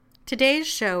Today's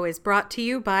show is brought to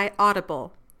you by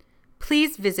Audible.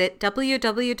 Please visit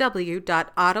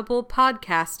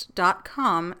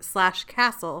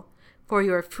www.audiblepodcast.com/castle for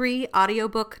your free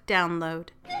audiobook download.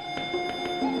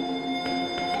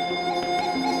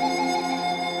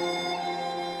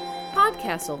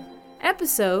 PodCastle,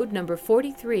 episode number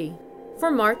 43,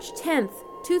 for March 10th,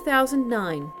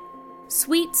 2009.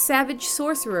 Sweet Savage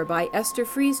Sorcerer by Esther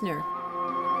Friesner.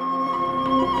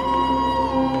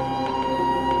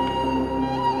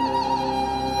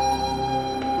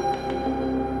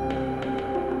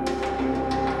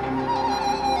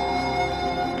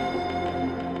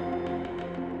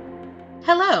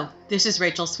 Hello, this is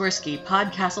Rachel Swirsky,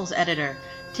 PodCastle's editor,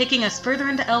 taking us further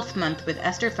into Elf Month with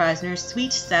Esther Friesner's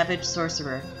Sweet Savage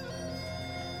Sorcerer.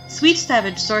 Sweet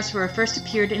Savage Sorcerer first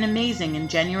appeared in Amazing in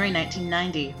January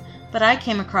 1990, but I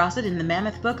came across it in the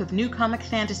Mammoth Book of New Comic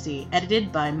Fantasy,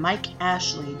 edited by Mike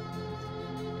Ashley.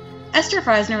 Esther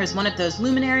Friesner is one of those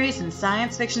luminaries in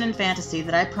science fiction and fantasy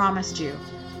that I promised you.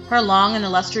 Her long and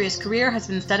illustrious career has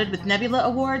been studded with Nebula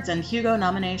Awards and Hugo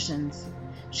nominations.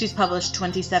 She's published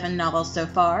 27 novels so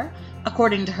far.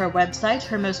 According to her website,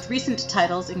 her most recent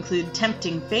titles include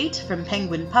Tempting Fate from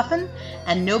Penguin Puffin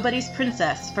and Nobody's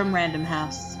Princess from Random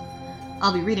House.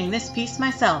 I'll be reading this piece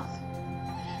myself.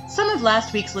 Some of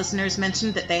last week's listeners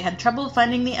mentioned that they had trouble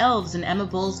finding the elves in Emma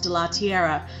Bull's De la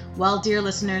Tierra. Well, dear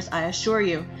listeners, I assure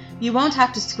you, you won't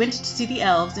have to squint to see the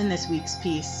elves in this week's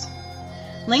piece.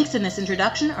 Links in this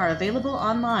introduction are available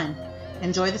online.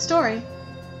 Enjoy the story.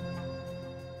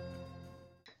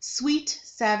 Sweet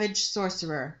Savage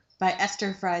Sorcerer by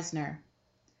Esther Friesner.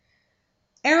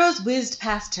 Arrows whizzed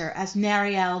past her as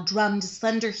Nariel drummed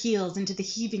slender heels into the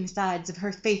heaving sides of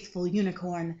her faithful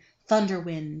unicorn,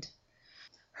 Thunderwind.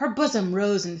 Her bosom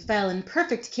rose and fell in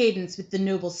perfect cadence with the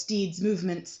noble steed's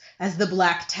movements as the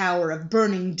black tower of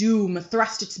burning doom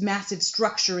thrust its massive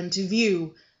structure into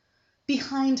view.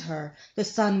 Behind her, the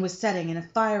sun was setting in a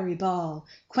fiery ball,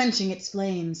 quenching its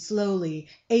flames slowly,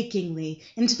 achingly,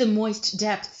 into the moist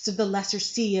depths of the lesser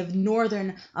sea of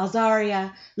northern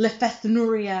Alzaria,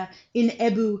 Lefethnuria, in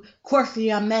Ebu,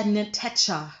 Corfia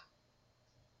Mednetecha.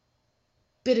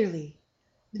 Bitterly,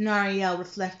 Nariel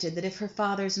reflected that if her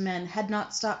father's men had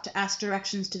not stopped to ask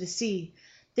directions to the sea,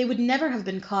 they would never have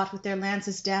been caught with their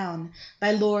lances down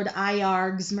by Lord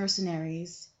Iarg's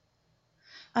mercenaries.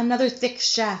 Another thick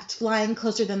shaft, flying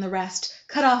closer than the rest,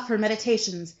 cut off her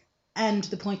meditations and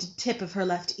the pointed tip of her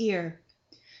left ear.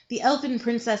 The elfin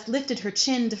princess lifted her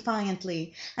chin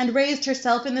defiantly and raised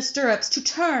herself in the stirrups to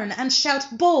turn and shout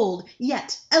bold,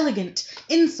 yet elegant,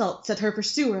 insults at her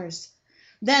pursuers.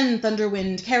 Then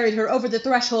Thunderwind carried her over the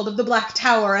threshold of the Black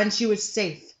Tower, and she was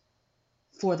safe.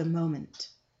 For the moment.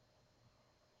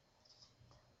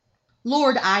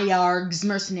 Lord Iarg's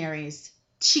mercenaries,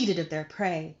 cheated of their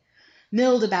prey,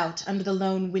 milled about under the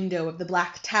lone window of the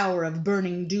Black Tower of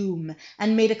Burning Doom,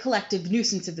 and made a collective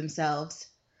nuisance of themselves.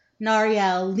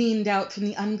 Nariel leaned out from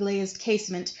the unglazed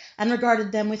casement and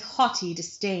regarded them with haughty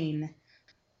disdain.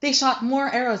 They shot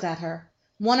more arrows at her,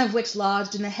 one of which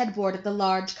lodged in the headboard of the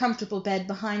large, comfortable bed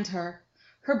behind her.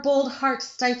 Her bold heart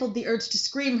stifled the urge to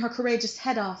scream her courageous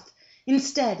head off.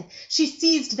 Instead, she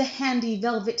seized the handy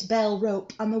velvet bell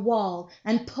rope on the wall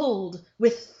and pulled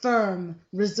with firm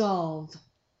resolve.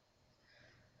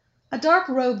 A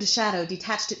dark-robed shadow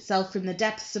detached itself from the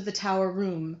depths of the tower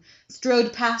room,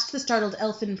 strode past the startled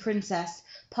elfin princess,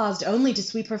 paused only to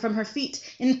sweep her from her feet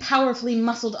in powerfully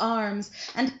muscled arms,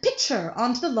 and pitch her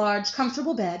onto the large,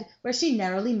 comfortable bed where she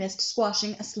narrowly missed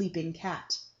squashing a sleeping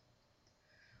cat.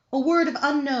 A word of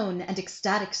unknown and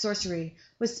ecstatic sorcery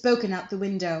was spoken out the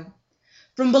window.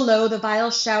 From below, the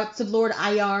vile shouts of Lord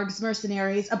Iarg's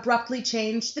mercenaries abruptly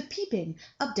changed the peeping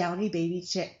of downy baby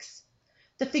chicks.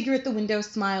 The figure at the window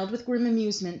smiled with grim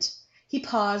amusement. He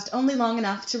paused only long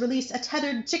enough to release a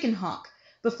tethered chicken hawk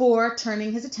before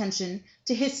turning his attention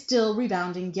to his still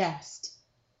rebounding guest.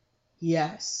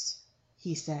 "Yes,"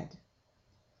 he said.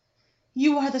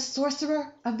 "You are the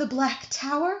sorcerer of the Black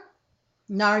Tower?"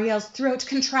 Nariel's throat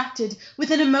contracted with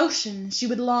an emotion she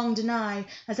would long deny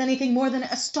as anything more than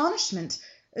astonishment,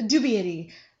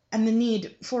 dubiety, and the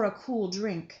need for a cool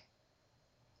drink.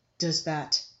 "Does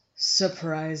that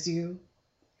surprise you?"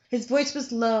 His voice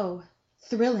was low,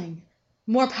 thrilling,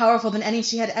 more powerful than any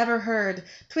she had ever heard,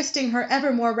 twisting her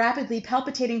ever more rapidly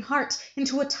palpitating heart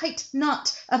into a tight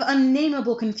knot of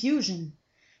unnameable confusion.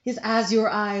 His azure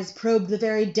eyes probed the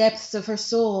very depths of her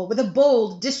soul with a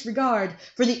bold disregard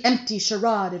for the empty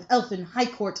charade of elfin high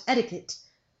court etiquette.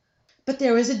 But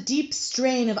there was a deep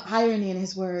strain of irony in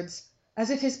his words, as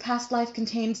if his past life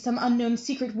contained some unknown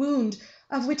secret wound,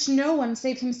 of which no one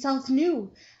save himself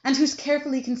knew, and whose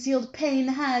carefully concealed pain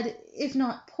had, if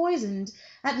not poisoned,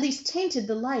 at least tainted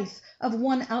the life of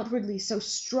one outwardly so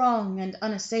strong and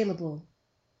unassailable.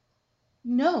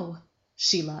 No,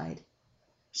 she lied.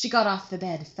 She got off the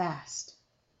bed fast.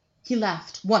 He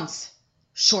laughed once,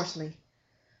 shortly.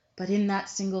 But in that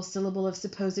single syllable of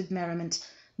supposed merriment,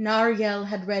 Nariel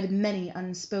had read many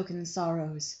unspoken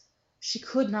sorrows. She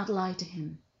could not lie to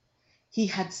him. He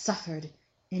had suffered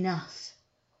enough.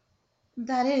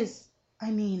 That is,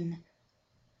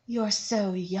 you're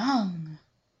so young.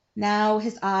 Now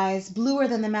his eyes, bluer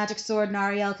than the magic sword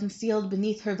Nariel concealed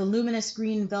beneath her voluminous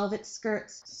green velvet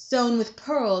skirts, sewn with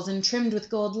pearls and trimmed with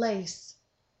gold lace,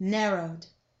 narrowed.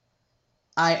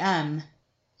 I am,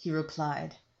 he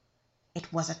replied.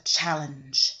 It was a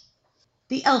challenge.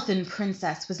 The elfin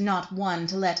princess was not one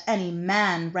to let any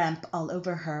man ramp all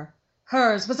over her.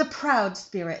 Hers was a proud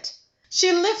spirit.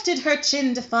 She lifted her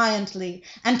chin defiantly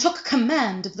and took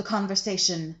command of the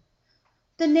conversation.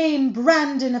 The name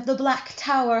Brandon of the Black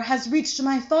Tower has reached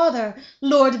my father,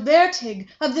 Lord Vertig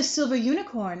of the Silver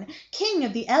Unicorn, king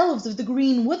of the elves of the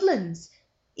green woodlands.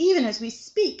 Even as we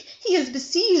speak, he is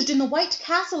besieged in the white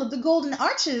castle of the Golden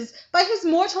Arches by his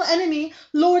mortal enemy,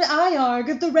 Lord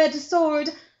Iarg of the Red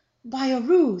Sword. By a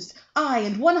ruse, I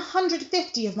and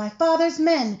 150 of my father's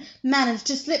men managed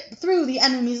to slip through the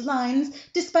enemy's lines,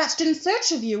 dispatched in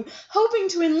search of you, hoping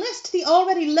to enlist the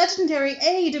already legendary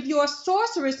aid of your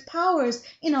sorceress powers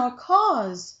in our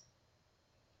cause.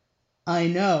 I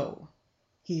know,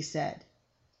 he said.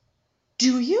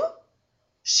 Do you?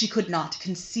 She could not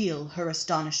conceal her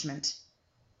astonishment.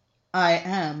 I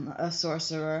am a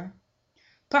sorcerer.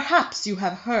 Perhaps you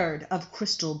have heard of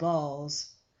crystal balls.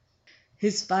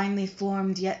 His finely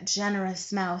formed yet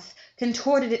generous mouth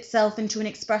contorted itself into an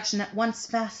expression at once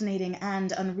fascinating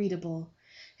and unreadable.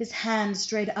 His hand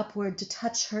strayed upward to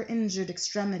touch her injured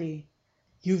extremity.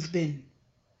 You've been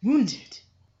wounded.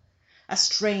 A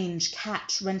strange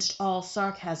catch wrenched all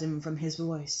sarcasm from his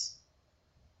voice.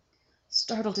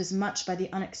 Startled as much by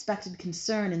the unexpected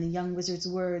concern in the young wizard's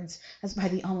words as by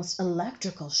the almost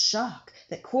electrical shock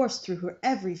that coursed through her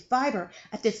every fibre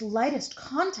at this lightest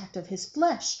contact of his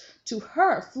flesh to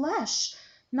her flesh,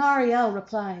 Nariel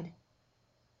replied,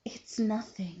 It's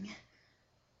nothing.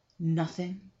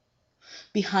 Nothing?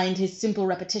 Behind his simple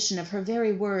repetition of her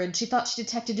very words, she thought she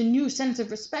detected a new sense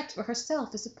of respect for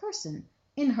herself as a person,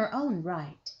 in her own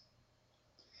right.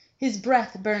 His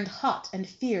breath burned hot and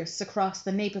fierce across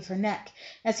the nape of her neck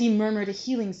as he murmured a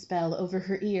healing spell over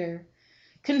her ear.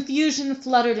 Confusion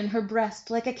fluttered in her breast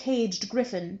like a caged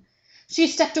griffin. She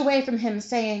stepped away from him,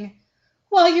 saying,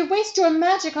 While you waste your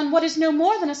magic on what is no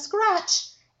more than a scratch,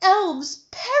 elves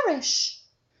perish.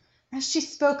 As she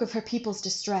spoke of her people's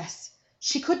distress,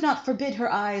 she could not forbid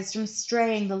her eyes from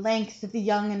straying the length of the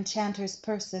young enchanter's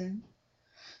person.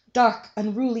 Dark,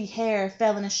 unruly hair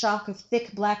fell in a shock of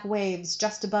thick black waves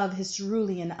just above his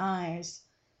cerulean eyes.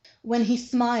 When he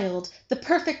smiled, the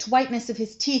perfect whiteness of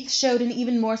his teeth showed an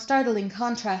even more startling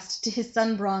contrast to his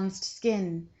sun-bronzed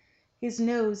skin. His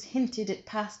nose hinted at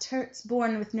past hurts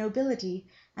borne with nobility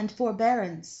and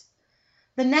forbearance.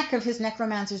 The neck of his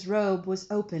necromancer's robe was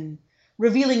open,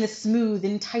 revealing the smooth,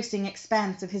 enticing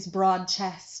expanse of his broad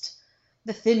chest.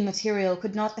 The thin material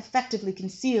could not effectively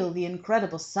conceal the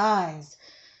incredible size,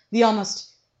 the almost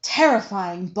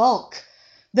terrifying bulk,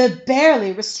 the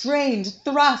barely restrained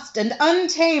thrust and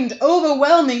untamed,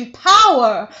 overwhelming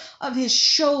power of his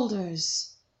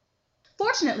shoulders.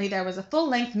 Fortunately, there was a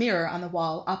full-length mirror on the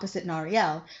wall opposite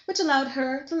Nariel, which allowed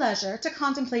her the leisure to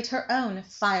contemplate her own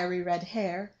fiery red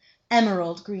hair,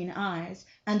 emerald green eyes,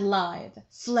 and lithe,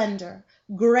 slender,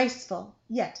 graceful,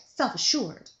 yet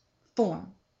self-assured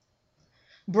form.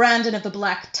 Brandon of the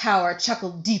Black Tower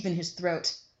chuckled deep in his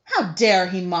throat. How dare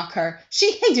he mock her?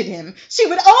 She hated him. She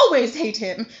would always hate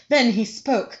him. Then he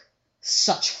spoke.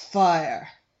 Such fire!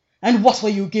 And what will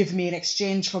you give me in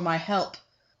exchange for my help,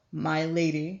 my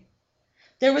lady?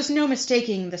 There was no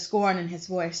mistaking the scorn in his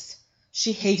voice.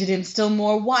 She hated him still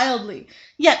more wildly,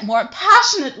 yet more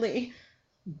passionately.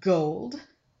 Gold?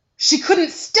 She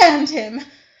couldn't stand him.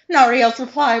 Nariel's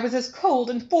reply was as cold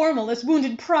and formal as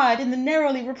wounded pride and the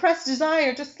narrowly repressed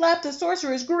desire to slap the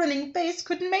sorcerer's grinning face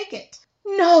could make it.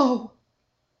 No!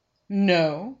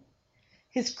 No?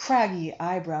 His craggy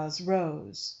eyebrows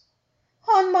rose.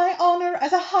 On my honor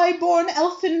as a high-born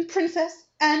elfin princess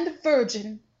and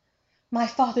virgin. My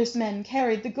father's men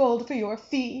carried the gold for your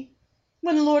fee.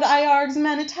 When Lord Iarg's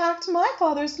men attacked my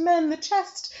father's men, the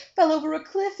chest fell over a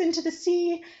cliff into the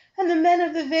sea, and the men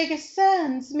of the Vegas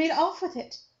Sands made off with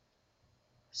it.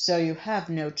 So you have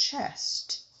no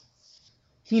chest?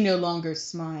 He no longer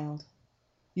smiled.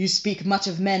 You speak much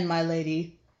of men, my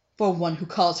lady, for one who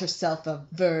calls herself a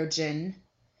virgin.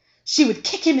 She would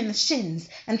kick him in the shins,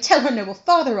 and tell her noble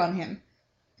father on him.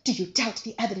 Do you doubt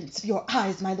the evidence of your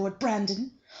eyes, my Lord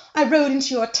Brandon? I rode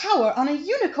into your tower on a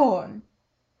unicorn.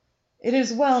 It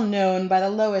is well known by the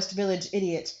lowest village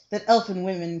idiot that elfin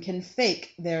women can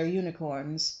fake their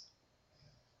unicorns.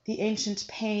 The ancient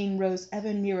pain rose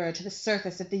ever nearer to the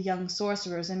surface of the young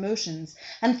sorcerer's emotions,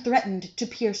 and threatened to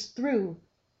pierce through.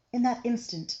 In that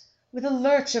instant, with a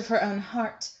lurch of her own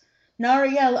heart,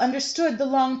 Nariel understood the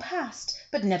long past,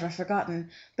 but never forgotten,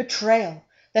 betrayal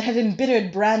that had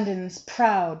embittered Brandon's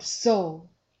proud soul.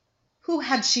 Who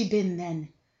had she been,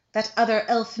 then, that other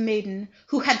elf maiden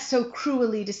who had so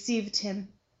cruelly deceived him?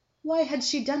 Why had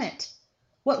she done it?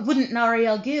 What wouldn't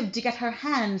Nariel give to get her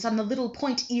hands on the little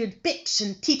point-eared bitch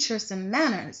and teach her some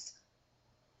manners?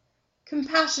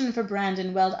 Compassion for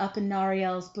Brandon welled up in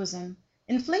Nariel's bosom,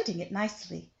 inflating it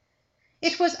nicely.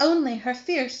 It was only her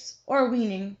fierce,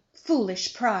 o'erweening,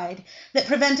 foolish pride that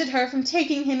prevented her from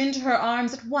taking him into her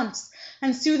arms at once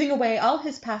and soothing away all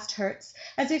his past hurts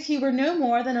as if he were no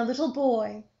more than a little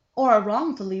boy or a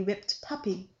wrongfully whipped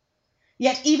puppy.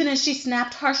 Yet even as she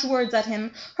snapped harsh words at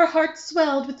him, her heart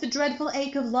swelled with the dreadful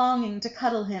ache of longing to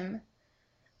cuddle him.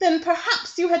 "Then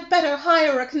perhaps you had better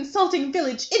hire a consulting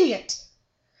village idiot."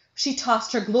 She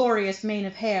tossed her glorious mane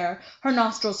of hair, her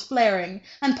nostrils flaring,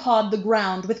 and pawed the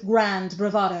ground with grand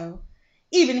bravado.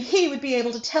 "Even he would be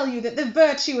able to tell you that the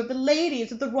virtue of the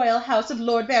ladies of the royal house of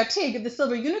Lord Vertig, of the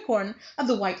Silver Unicorn, of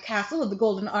the White Castle, of the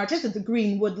Golden Arches, of the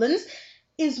Green Woodlands,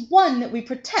 is one that we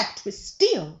protect with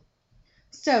steel."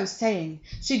 So saying,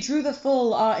 she drew the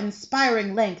full,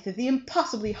 awe-inspiring length of the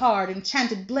impossibly hard,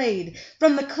 enchanted blade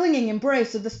from the clinging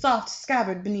embrace of the soft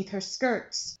scabbard beneath her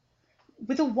skirts.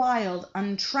 With a wild,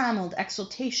 untrammeled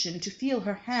exultation to feel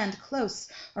her hand close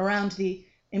around the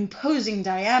imposing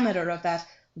diameter of that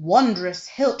wondrous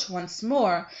hilt once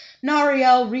more,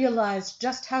 Nariel realized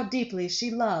just how deeply she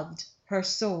loved her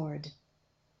sword.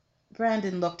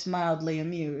 Brandon looked mildly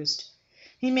amused.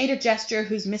 He made a gesture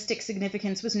whose mystic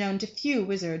significance was known to few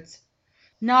wizards.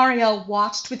 Nariel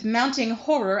watched with mounting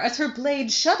horror as her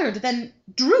blade shuddered, then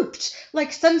drooped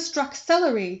like sunstruck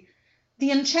celery. The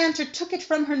enchanter took it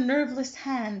from her nerveless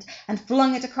hand and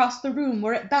flung it across the room,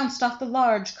 where it bounced off the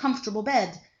large, comfortable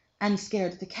bed and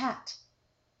scared the cat.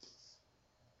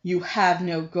 "You have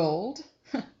no gold?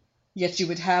 Yet you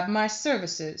would have my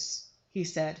services," he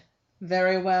said.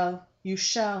 "Very well, you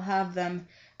shall have them.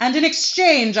 And in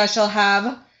exchange I shall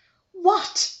have—"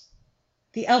 "What?"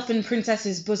 The elfin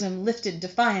princess's bosom lifted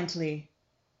defiantly.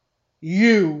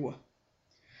 "You!"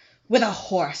 With a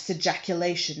hoarse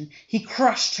ejaculation, he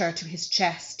crushed her to his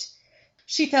chest.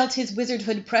 She felt his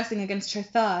wizardhood pressing against her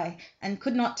thigh, and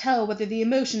could not tell whether the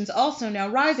emotions also now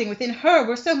rising within her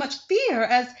were so much fear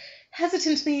as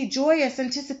hesitantly joyous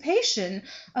anticipation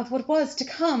of what was to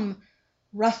come.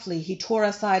 Roughly he tore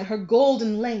aside her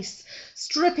golden lace,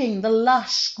 stripping the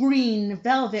lush green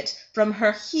velvet from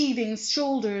her heaving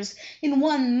shoulders in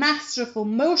one masterful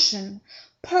motion.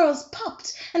 Pearls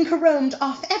popped and caromed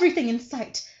off everything in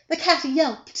sight. The cat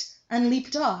yelped and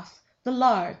leaped off the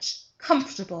large,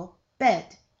 comfortable bed.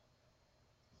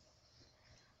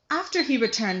 After he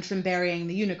returned from burying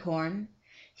the unicorn,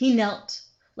 he knelt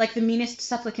like the meanest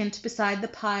supplicant beside the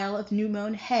pile of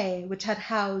new-mown hay which had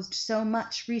housed so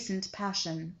much recent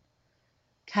passion.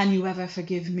 "Can you ever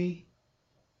forgive me,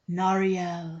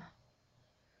 Nariel?"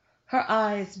 Her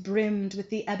eyes brimmed with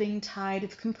the ebbing tide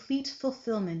of complete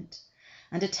fulfillment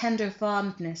and a tender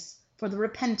fondness for the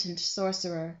repentant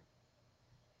sorcerer.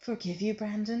 "Forgive you,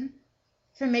 Brandon?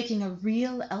 For making a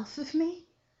real elf of me?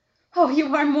 Oh,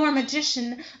 you are more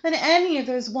magician than any of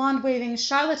those wand-waving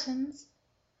charlatans."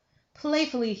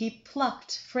 Playfully he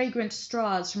plucked fragrant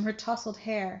straws from her tousled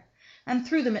hair and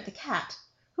threw them at the cat,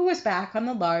 who was back on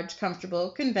the large, comfortable,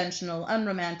 conventional,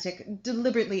 unromantic,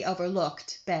 deliberately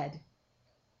overlooked bed.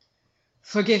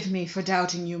 "Forgive me for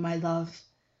doubting you, my love.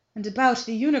 And about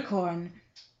the unicorn—"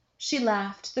 She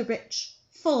laughed the rich,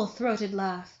 full-throated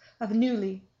laugh of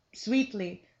newly,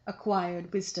 sweetly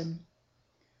acquired wisdom.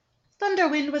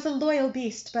 Thunderwind was a loyal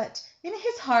beast, but in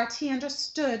his heart he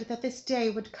understood that this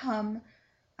day would come.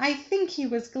 I think he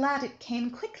was glad it came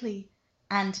quickly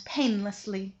and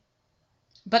painlessly.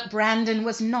 But Brandon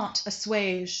was not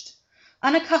assuaged.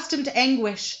 Unaccustomed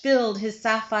anguish filled his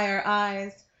sapphire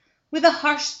eyes. With a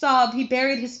harsh sob he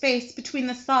buried his face between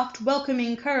the soft,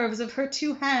 welcoming curves of her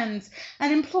two hands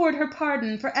and implored her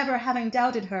pardon for ever having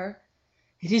doubted her.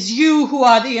 "It is you who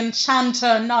are the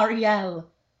enchanter, Nariel,"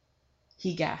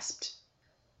 he gasped.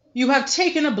 "You have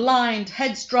taken a blind,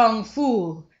 headstrong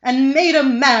fool and made a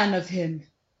man of him."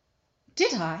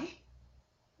 "Did I?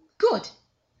 Good.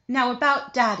 Now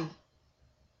about Daddy."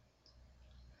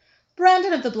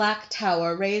 Brandon of the Black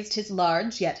Tower raised his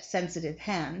large yet sensitive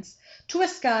hands to a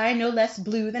sky no less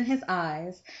blue than his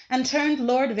eyes, and turned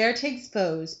Lord Vertig's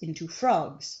foes into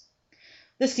frogs.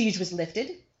 The siege was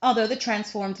lifted, although the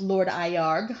transformed Lord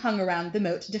Iarg hung around the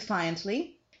moat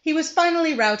defiantly. He was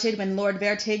finally routed when Lord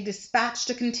Vertig dispatched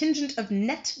a contingent of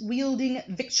net-wielding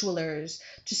victuallers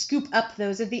to scoop up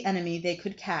those of the enemy they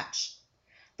could catch.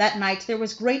 That night there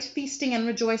was great feasting and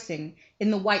rejoicing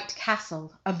in the White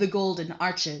Castle of the Golden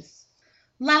Arches.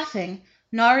 Laughing,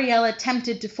 Nariel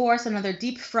attempted to force another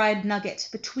deep-fried nugget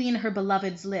between her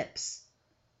beloved's lips.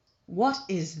 "What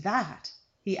is that?"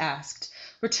 he asked,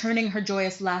 returning her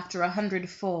joyous laughter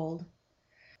 100-fold.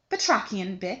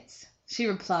 "Batrachian bits," she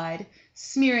replied,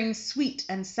 smearing sweet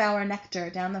and sour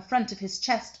nectar down the front of his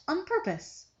chest on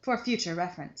purpose for future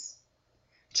reference.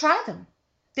 "Try them.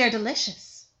 They're delicious."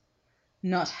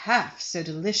 "Not half so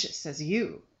delicious as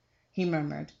you," he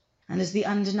murmured, and as the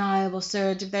undeniable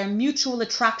surge of their mutual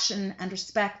attraction and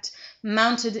respect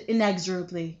mounted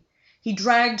inexorably, he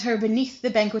dragged her beneath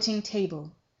the banqueting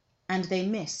table, and they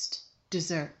missed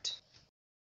dessert.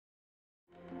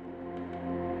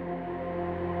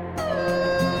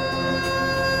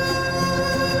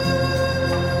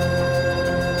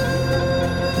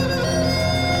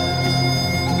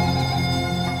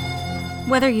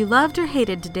 Whether you loved or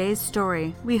hated today's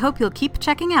story, we hope you'll keep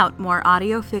checking out more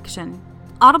audio fiction.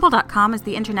 Audible.com is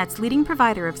the internet's leading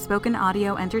provider of spoken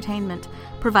audio entertainment,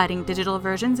 providing digital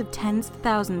versions of tens of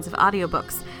thousands of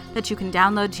audiobooks that you can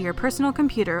download to your personal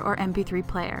computer or MP3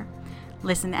 player.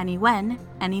 Listen when,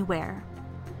 anywhere.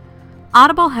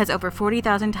 Audible has over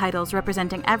 40,000 titles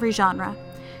representing every genre,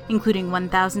 including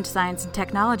 1,000 science and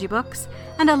technology books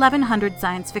and 1,100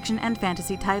 science fiction and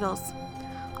fantasy titles.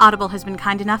 Audible has been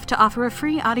kind enough to offer a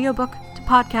free audiobook to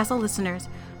PodCastle listeners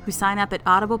who sign up at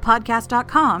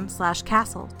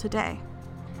audiblepodcast.com/castle today.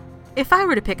 If I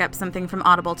were to pick up something from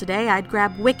Audible today, I'd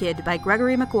grab Wicked by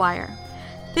Gregory Maguire.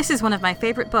 This is one of my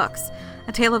favorite books,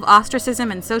 a tale of ostracism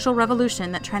and social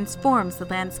revolution that transforms the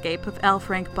landscape of L.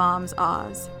 Frank Baum's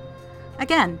Oz.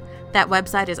 Again, that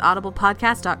website is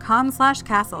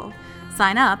audiblepodcast.com/castle.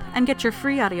 Sign up and get your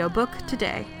free audiobook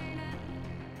today.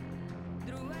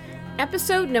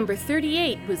 Episode number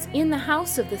 38 was In the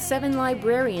House of the Seven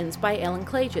Librarians by Ellen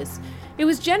Klages. It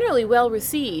was generally well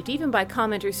received, even by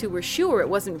commenters who were sure it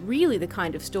wasn't really the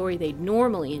kind of story they'd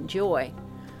normally enjoy.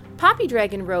 Poppy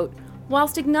Dragon wrote,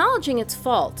 "Whilst acknowledging its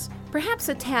faults, perhaps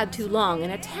a tad too long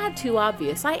and a tad too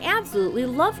obvious, I absolutely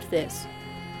loved this."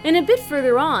 And a bit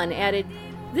further on added,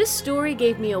 "This story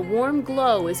gave me a warm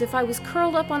glow as if I was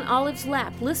curled up on Olive's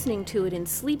lap listening to it in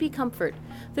sleepy comfort.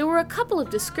 There were a couple of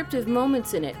descriptive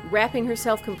moments in it, wrapping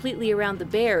herself completely around the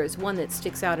bear is one that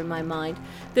sticks out in my mind,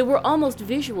 that were almost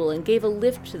visual and gave a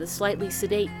lift to the slightly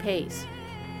sedate pace."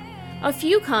 A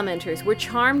few commenters were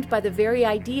charmed by the very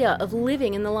idea of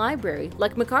living in the library,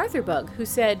 like MacArthur Bug, who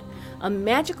said, "A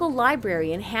magical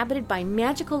library inhabited by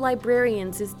magical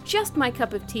librarians is just my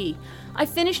cup of tea. I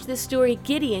finished this story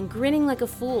giddy and grinning like a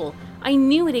fool. I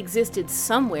knew it existed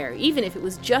somewhere, even if it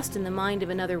was just in the mind of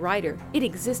another writer. It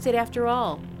existed after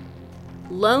all."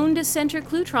 Lone dissenter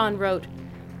Clutron wrote,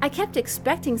 "I kept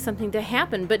expecting something to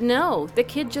happen, but no, the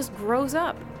kid just grows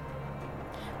up."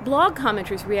 Blog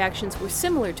commenters' reactions were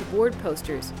similar to board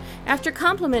posters. After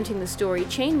complimenting the story,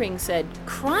 Chainring said,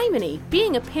 "Criminy,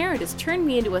 being a parent has turned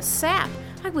me into a sap.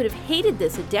 I would have hated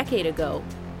this a decade ago."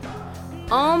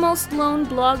 Almost lone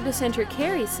blog dissenter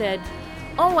Carrie said,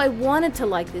 "Oh, I wanted to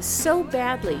like this so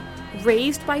badly.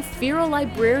 Raised by feral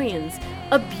librarians,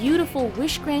 a beautiful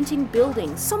wish-granting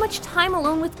building, so much time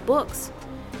alone with books.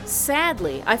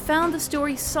 Sadly, I found the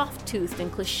story soft-toothed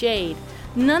and cliched.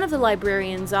 None of the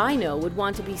librarians I know would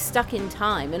want to be stuck in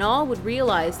time, and all would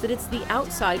realize that it's the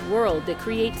outside world that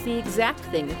creates the exact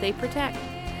thing that they protect.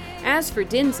 As for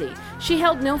Dinsey, she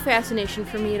held no fascination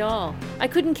for me at all. I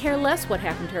couldn't care less what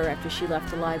happened to her after she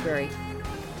left the library."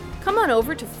 Come on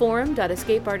over to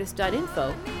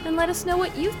forum.escapeartist.info and let us know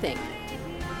what you think.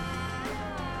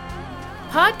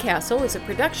 PodCastle is a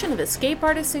production of Escape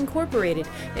Artists Incorporated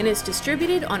and is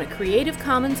distributed on a Creative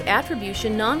Commons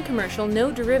Attribution Non-Commercial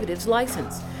No Derivatives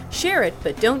license. Share it,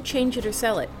 but don't change it or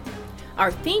sell it.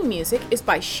 Our theme music is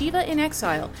by Shiva in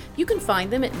Exile. You can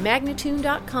find them at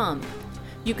magnatune.com.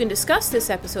 You can discuss this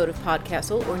episode of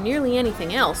PodCastle or nearly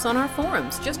anything else on our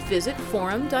forums. Just visit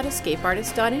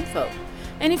forum.escapeartist.info.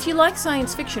 And if you like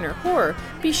science fiction or horror,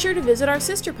 be sure to visit our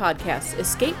sister podcasts,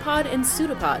 Escape Pod and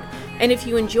Pseudopod. And if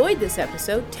you enjoyed this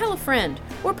episode, tell a friend,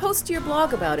 or post to your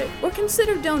blog about it, or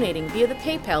consider donating via the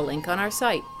PayPal link on our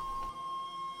site.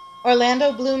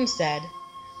 Orlando Bloom said,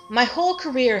 My whole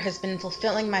career has been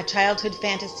fulfilling my childhood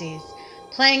fantasies,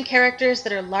 playing characters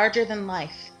that are larger than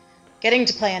life, getting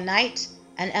to play a knight,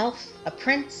 an elf, a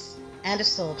prince, and a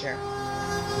soldier.